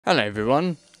Hello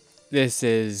everyone, this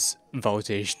is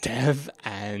Voltage Dev,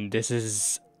 and this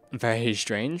is very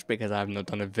strange because I've not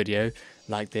done a video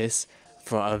like this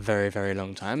for a very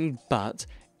long time, but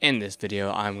in this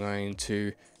video I'm going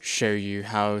to show you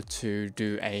how to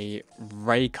do a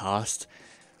raycast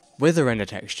with a render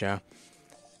texture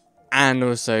and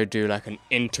also do like an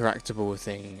interactable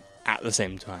thing at the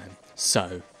same time.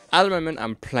 So at the moment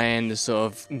I'm playing the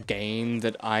sort of game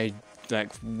that I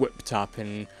like whipped up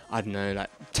in, I don't know, like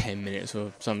 10 minutes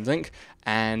or something,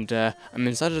 and I'm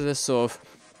inside of this sort of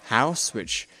house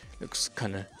which looks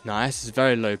kind of nice. It's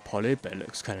very low poly, but it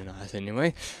looks kind of nice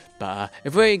anyway. But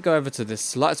if we go over to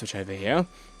this light switch over here,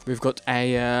 we've got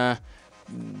a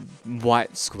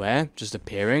white square just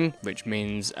appearing, which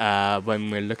means when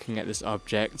we're looking at this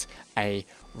object, a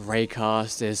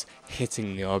raycast is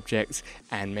hitting the object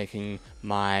and making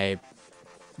my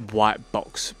white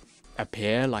box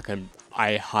appear like an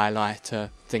eye highlighter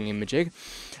thingamajig.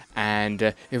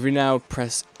 And if we now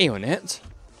press E on it,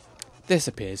 this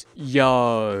appears.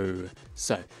 Yo!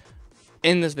 So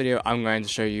in this video I'm going to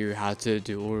show you how to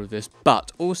do all of this,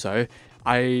 but also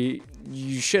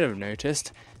you should have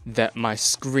noticed that my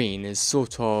screen is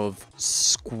sort of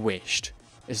squished.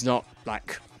 It's not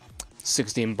like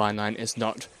 16:9, it's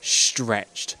not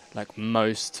stretched like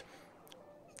most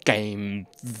game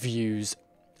views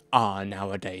are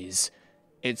nowadays.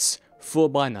 It's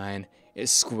 4:9,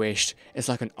 it's squished, it's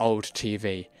like an old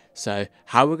TV. So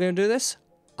how we're going to do this,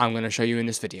 I'm going to show you in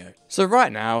this video. So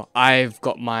right now I've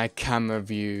got my camera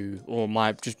view, or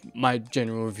my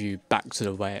general view, back to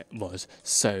the way it was.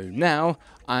 So now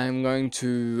I'm going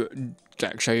to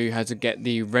show you how to get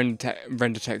the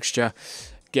render texture,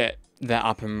 get that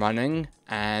up and running,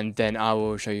 and then I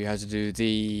will show you how to do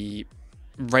the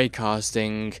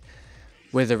raycasting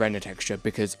with a render texture,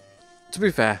 because to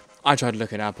be fair, I tried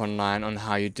looking up online on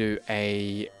how you do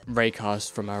a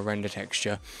raycast from a render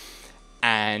texture,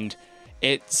 and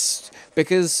it's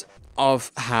because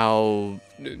of how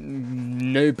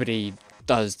nobody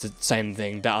does the same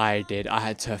thing that I did. I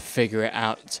had to figure it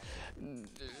out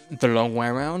the long way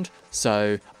around.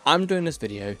 So I'm doing this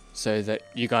video so that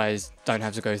you guys don't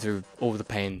have to go through all the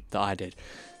pain that I did.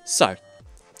 So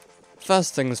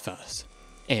first things first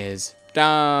is,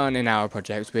 down in our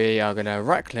project we are going to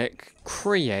right click,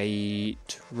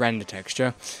 create render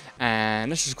texture, and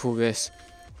let's just call this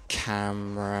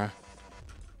camera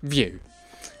view,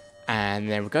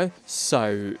 and there we go.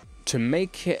 So to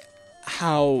make it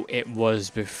how it was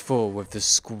before with the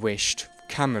squished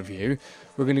camera view,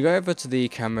 we're going to go over to the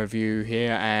camera view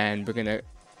here, and we're going to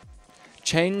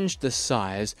change the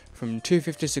size from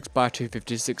 256 by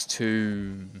 256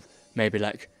 to maybe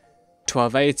like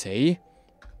 1280.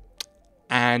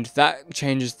 And that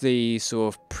changes the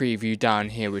sort of preview down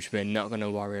here, which we're not going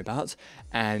to worry about.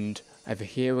 And over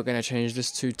here, we're going to change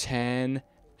this to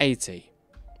 1080.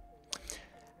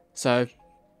 So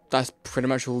that's pretty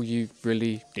much all you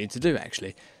really need to do,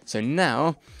 actually. So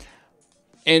now,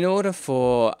 in order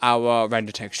for our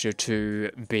render texture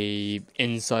to be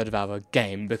inside of our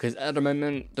game, because at the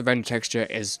moment, the render texture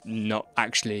is not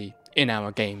actually in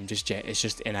our game just yet, it's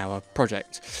just in our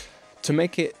project. To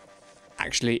make it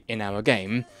actually in our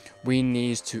game, we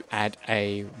need to add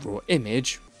a raw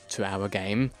image to our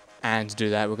game, and to do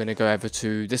that we're going to go over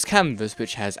to this canvas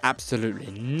which has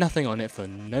absolutely nothing on it for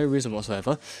no reason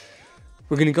whatsoever.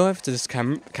 We're going to go over to this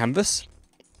canvas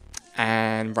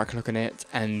and right click on it,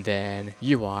 and then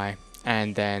UI,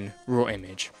 and then raw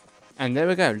image, and there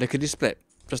we go, lickety split,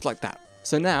 just like that.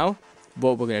 So now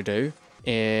what we're going to do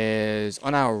is,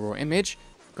 on our raw image,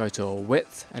 go to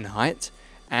width and height,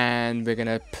 and we're going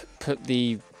to put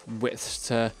the width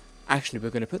to, actually we're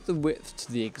going to put the width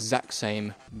to the exact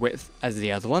same width as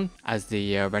the other one, as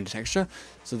the render texture.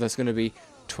 So that's going to be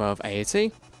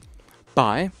 1280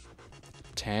 by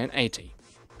 1080.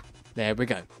 There we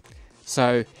go.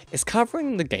 So it's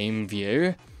covering the game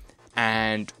view,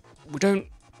 and we don't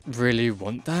really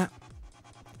want that.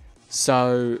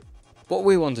 So what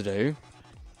we want to do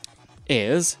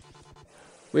is,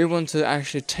 we want to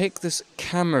actually take this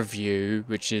camera view,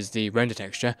 which is the render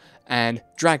texture, and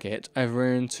drag it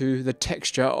over into the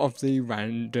texture of the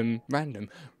random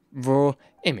raw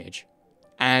image.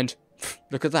 And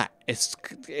look at that, it's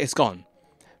gone.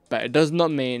 But it does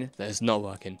not mean that it's not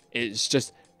working. It's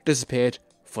just disappeared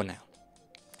for now.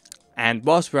 And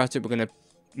whilst we're at it, we're going to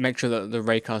make sure that the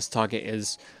raycast target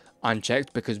is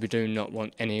unchecked, because we do not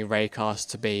want any raycast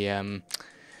to be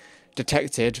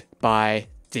detected by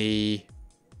the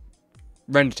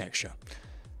render texture.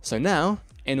 So now,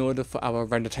 in order for our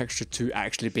render texture to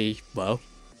actually be, well,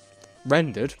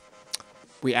 rendered,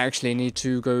 we actually need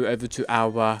to go over to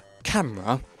our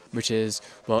camera which is,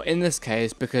 well, in this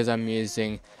case, because I'm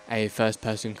using a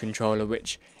first-person controller,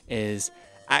 which is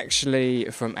actually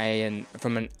from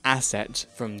an asset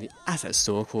from the asset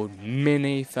store called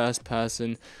Mini First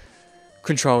Person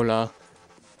Controller.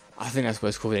 I think that's what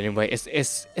it's called anyway.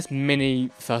 It's Mini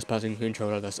First Person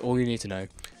Controller. That's all you need to know.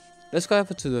 Let's go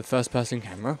over to the first person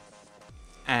camera,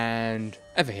 and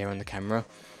over here on the camera,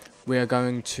 we are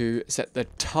going to set the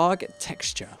target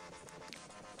texture.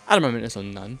 At the moment, it's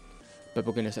on none, but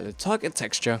we're going to set the target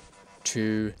texture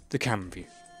to the camera view.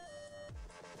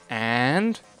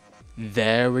 And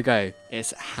there we go.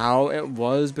 It's how it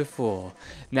was before.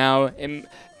 Now,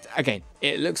 again,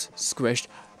 it looks squished.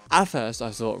 At first,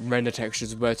 I thought render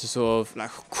textures were to sort of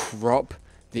like crop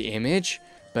the image,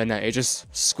 but no, it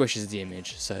just squishes the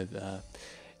image. So,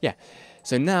 yeah.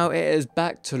 So now it is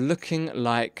back to looking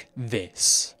like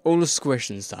this. All the squish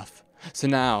and stuff. So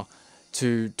now,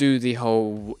 to do the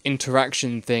whole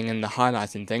interaction thing and the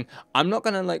highlighting thing, I'm not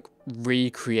going to like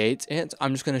recreate it.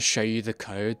 I'm just going to show you the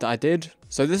code that I did.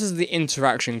 So this is the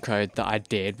interaction code that I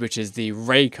did, which is the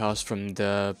raycast from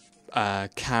the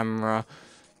camera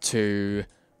to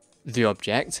the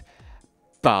object.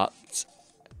 But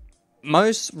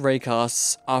most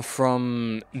raycasts are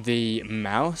from the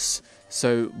mouse.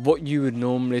 So what you would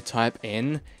normally type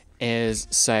in is,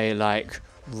 say, like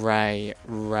ray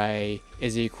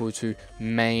is equal to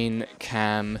main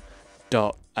cam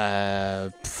dot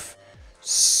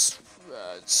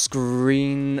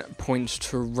screen point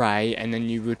to ray, and then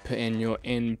you would put in your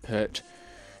input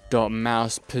dot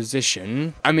mouse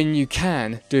position. I mean, you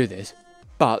can do this,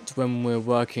 but when we're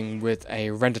working with a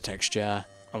render texture,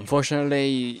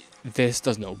 unfortunately this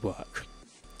does not work.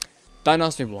 Don't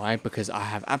ask me why, because I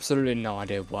have absolutely no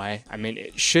idea why. I mean,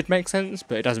 it should make sense,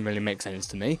 but it doesn't really make sense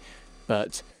to me.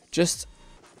 But just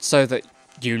so that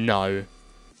you know,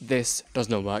 this does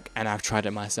not work, and I've tried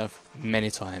it myself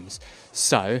many times.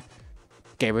 So,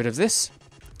 get rid of this,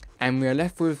 and we are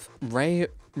left with ray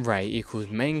equals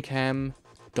maincam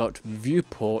dot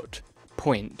viewport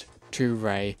point to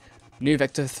ray new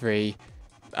vector 3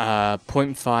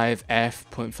 0.5 f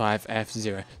 0.5 f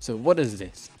 0. So what is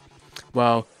this?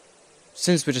 Well,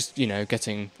 since we're just,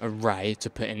 getting a ray to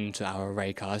put into our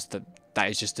raycast, that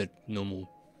is just a normal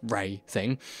ray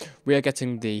thing, we are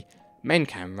getting the main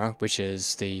camera, which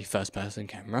is the first person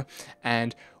camera,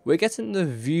 and we're getting the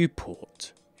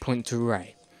viewport point to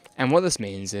ray. And what this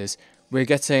means is we're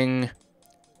getting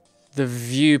the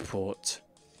viewport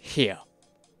here.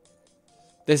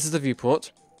 This is the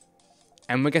viewport,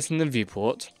 and we're getting the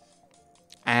viewport,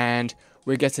 and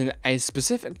we're getting a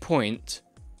specific point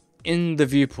in the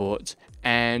viewport,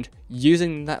 and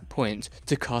using that point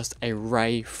to cast a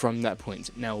ray from that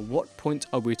point. Now, what point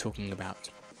are we talking about?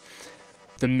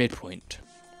 The midpoint.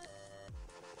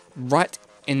 Right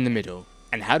in the middle.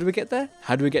 And how do we get there?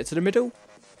 How do we get to the middle?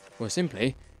 Well,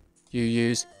 simply, you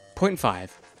use 0.5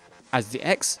 as the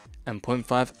X and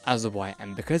 0.5 as the Y.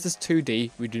 And because it's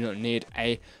 2D, we do not need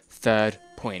a third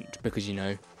point, because,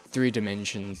 3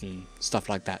 dimensions and stuff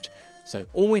like that. So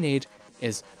all we need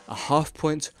is a half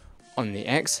point on the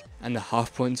X and a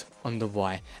half point on the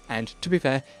Y. And to be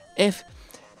fair, if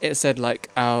it said like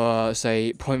our,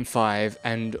 say, 0.5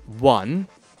 and 1,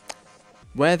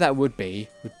 where that would be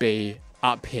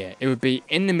up here. It would be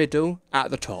in the middle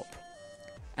at the top.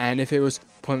 And if it was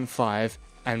 0.5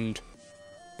 and,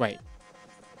 wait,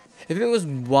 if it was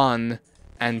 1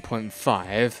 and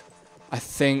 0.5, I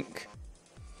think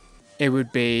it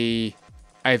would be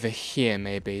over here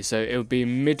maybe. So it would be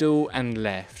middle and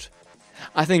left,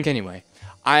 I think. Anyway,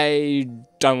 I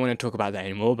don't want to talk about that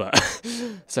anymore, but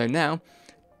so now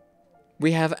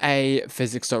we have a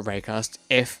physics.raycast,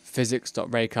 if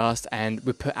physics.raycast, and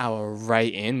we put our ray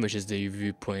in, which is the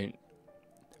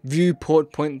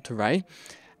viewport point to ray,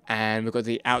 and we've got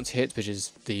the out hit, which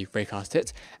is the raycast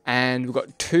hit, and we've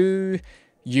got 2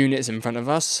 units in front of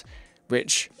us,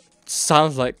 which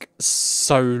sounds like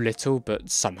so little,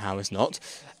 but somehow it's not.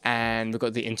 And we've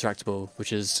got the interactable,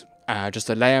 which is just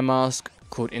a layer mask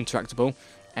called interactable.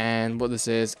 And what this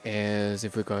is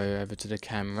if we go over to the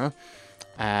camera,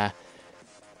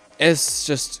 it's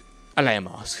just a layer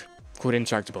mask called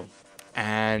interactable.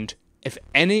 And if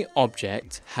any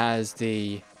object has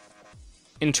the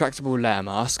interactable layer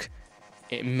mask,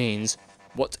 it means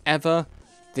whatever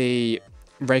the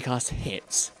raycast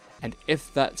hits, and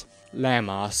if that layer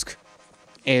mask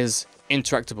is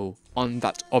interactable on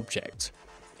that object,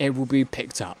 it will be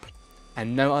picked up,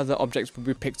 and no other objects will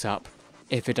be picked up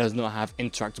if it does not have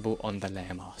interactable on the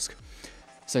layer mask.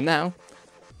 So now,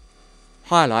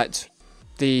 highlight,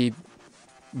 the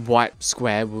white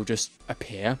square will just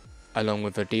appear along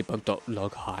with a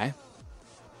debug.log high.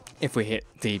 if we hit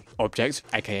the object,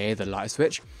 aka the light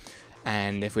switch,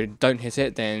 and if we don't hit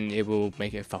it, then it will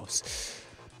make it false.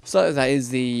 So that is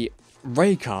the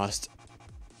Raycast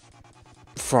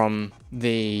from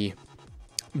the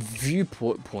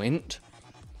viewport point,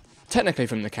 technically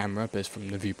from the camera, but it's from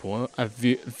the viewport,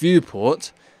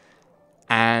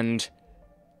 and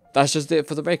that's just it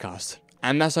for the Raycast.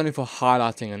 And that's only for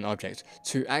highlighting an object.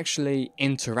 To actually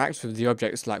interact with the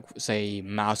objects, like say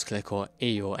mouse click or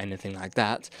E or anything like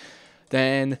that,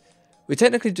 then we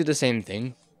technically do the same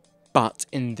thing, but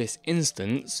in this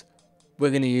instance,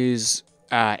 we're going to use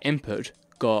input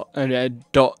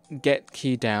dot get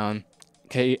key down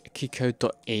keycode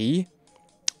dot E,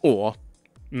 or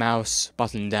mouse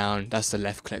button down. That's the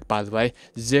left click, by the way.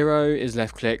 0 is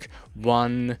left click,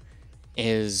 1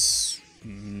 is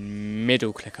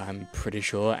middle click, I'm pretty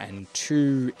sure, and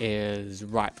 2 is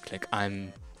right click,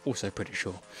 I'm also pretty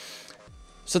sure.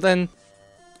 So then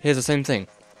here's the same thing.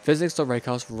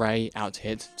 Physics.raycast ray out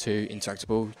hit to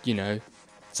interactable, you know,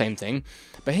 same thing.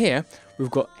 But here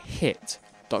we've got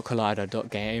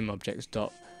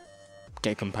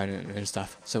hit.collider.gameObjects.getComponent and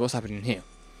stuff. So what's happening here?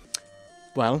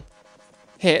 Well,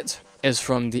 hit is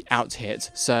from the out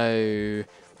hit, so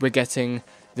we're getting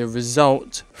the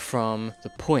result from the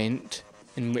point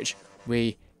in which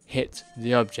we hit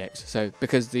the object. So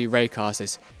because the Raycast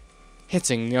is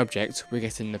hitting the object, we're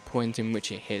getting the point in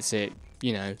which it hits it,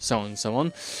 you know, so on and so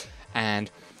on.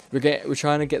 And we're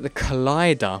trying to get the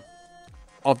collider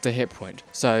of the hit point.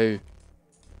 So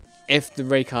if the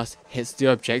Raycast hits the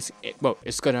object,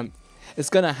 it's gonna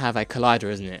have a collider,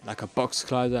 isn't it? Like a box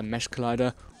collider, a mesh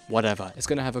collider, whatever. It's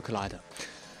gonna have a collider.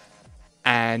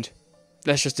 And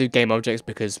let's just do game objects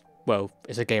because, well,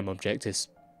 it's a game object. It's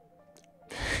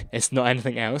not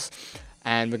anything else.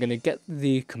 And we're gonna get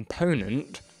the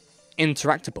component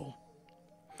interactable.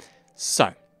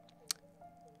 So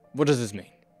what does this mean?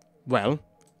 Well,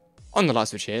 on the light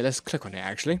switch here, let's click on it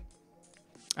actually.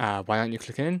 Why aren't you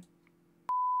clicking in?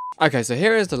 Okay, so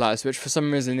here is the light switch. For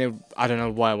some reason, I don't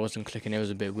know why I wasn't clicking, it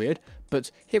was a bit weird.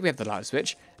 But here we have the light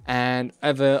switch, and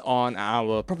over on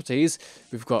our properties,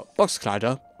 we've got box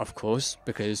collider, of course,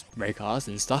 because Raycast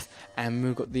and stuff, and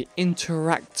we've got the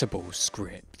interactable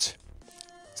script.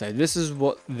 So this is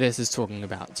what this is talking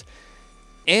about.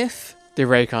 If the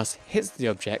Raycast hits the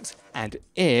object, and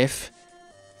if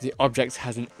the object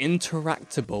has an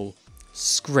interactable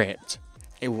script,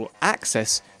 it will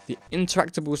access the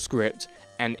interactable script,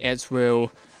 and it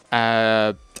will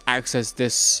access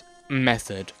this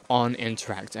method on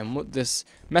interact. And what this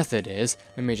method is,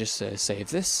 let me just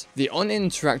save this. The on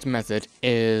interact method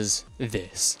is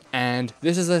this, and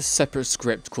this is a separate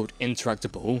script called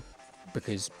interactable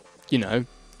because, you know,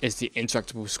 it's the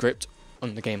interactable script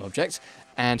on the game object.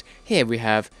 And here we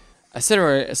have a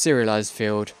serialized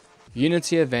field,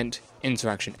 Unity event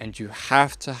interaction, and you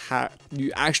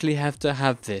actually have to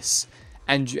have this,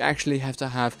 and you actually have to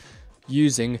have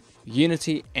using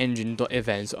Unity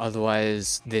engine.events,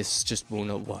 otherwise this just will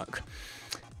not work.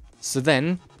 So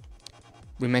then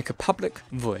we make a public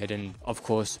void, and of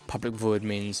course public void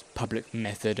means public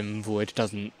method, and void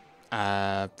doesn't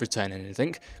return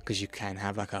anything, because you can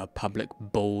have like a public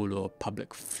bool or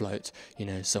public float, you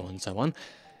know, so on and so on.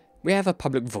 We have a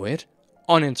public void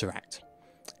on interact,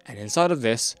 and inside of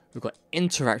this we've got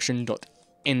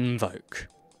interaction.invoke.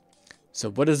 So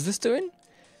what is this doing?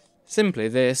 Simply,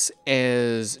 this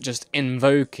is just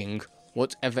invoking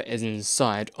whatever is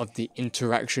inside of the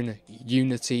interaction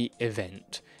Unity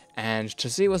event. And to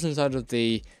see what's inside of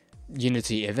the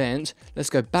Unity event, let's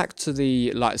go back to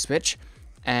the light switch,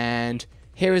 and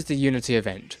here is the Unity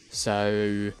event.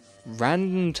 So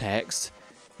random text,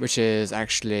 which is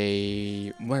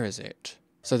actually, where is it?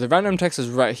 So the random text is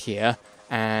right here,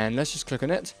 and let's just click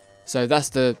on it. So that's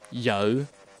the yo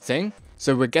thing.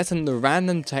 So we're getting the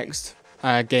random text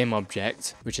game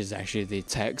object, which is actually the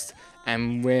text,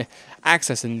 and we're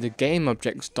accessing the game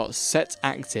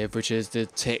objects.setActive, which is the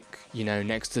tick, you know,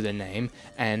 next to the name,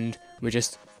 and we're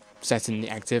just setting the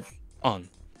active on.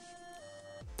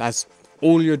 That's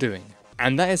all you're doing,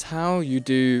 and that is how you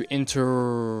do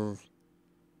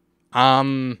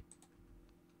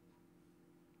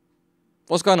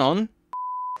what's going on?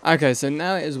 Okay, so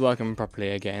now it is working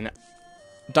properly again.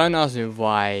 Don't ask me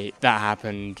why that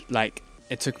happened. Like,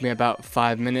 it took me about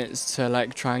 5 minutes to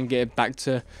like try and get it back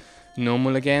to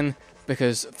normal again,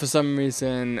 because for some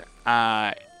reason,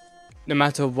 no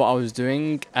matter what I was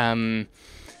doing,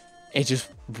 it just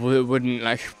wouldn't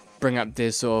like bring up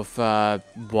this sort of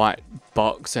white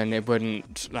box, and it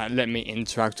wouldn't like let me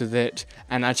interact with it.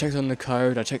 And I checked on the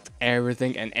code, I checked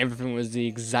everything, and everything was the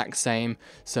exact same.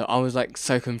 So I was like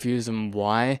so confused on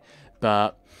why,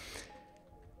 but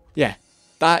yeah.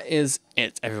 that is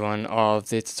it, everyone, of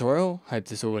the tutorial. Hope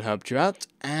this all helped you out.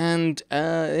 And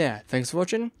yeah, thanks for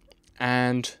watching.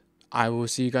 And I will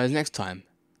see you guys next time.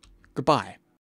 Goodbye.